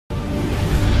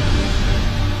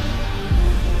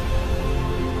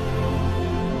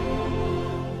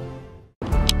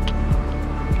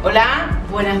Hola,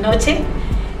 buenas noches.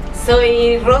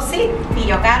 Soy Rosy. Y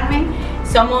yo Carmen.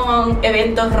 Somos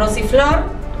Eventos Rosyflor.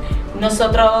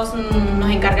 Nosotros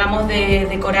nos encargamos de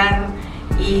decorar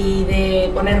y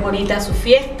de poner bonitas sus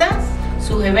fiestas,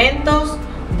 sus eventos,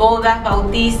 bodas,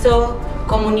 bautizos,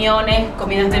 comuniones,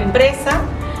 comidas de empresa.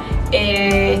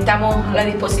 Estamos a la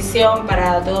disposición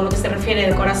para todo lo que se refiere a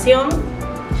decoración.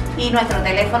 Y nuestro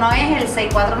teléfono es el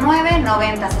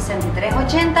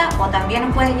 649-90-6380 o también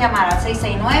nos puedes llamar al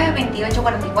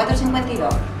 669-2844-52.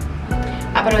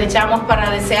 Aprovechamos para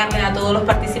desearles a todos los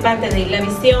participantes de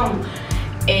Islasvision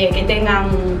que tengan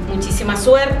muchísima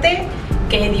suerte,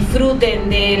 que disfruten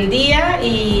del día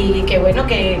y que bueno,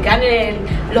 que ganen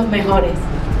los mejores.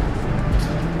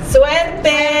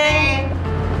 ¡Suerte!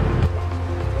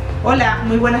 Hola,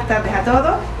 muy buenas tardes a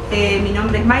todos. Mi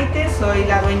nombre es Maite, soy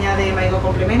la dueña de Maigó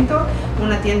Complementos,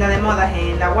 una tienda de modas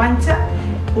en la Guancha,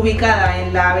 ubicada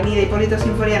en la avenida Hipólito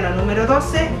Sinforiano número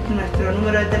 12. Nuestro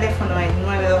número de teléfono es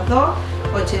 922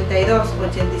 82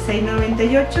 86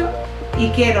 98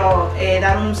 y quiero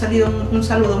dar un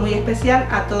saludo muy especial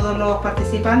a todos los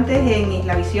participantes en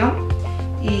Islasvision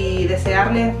y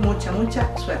desearles mucha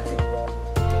suerte.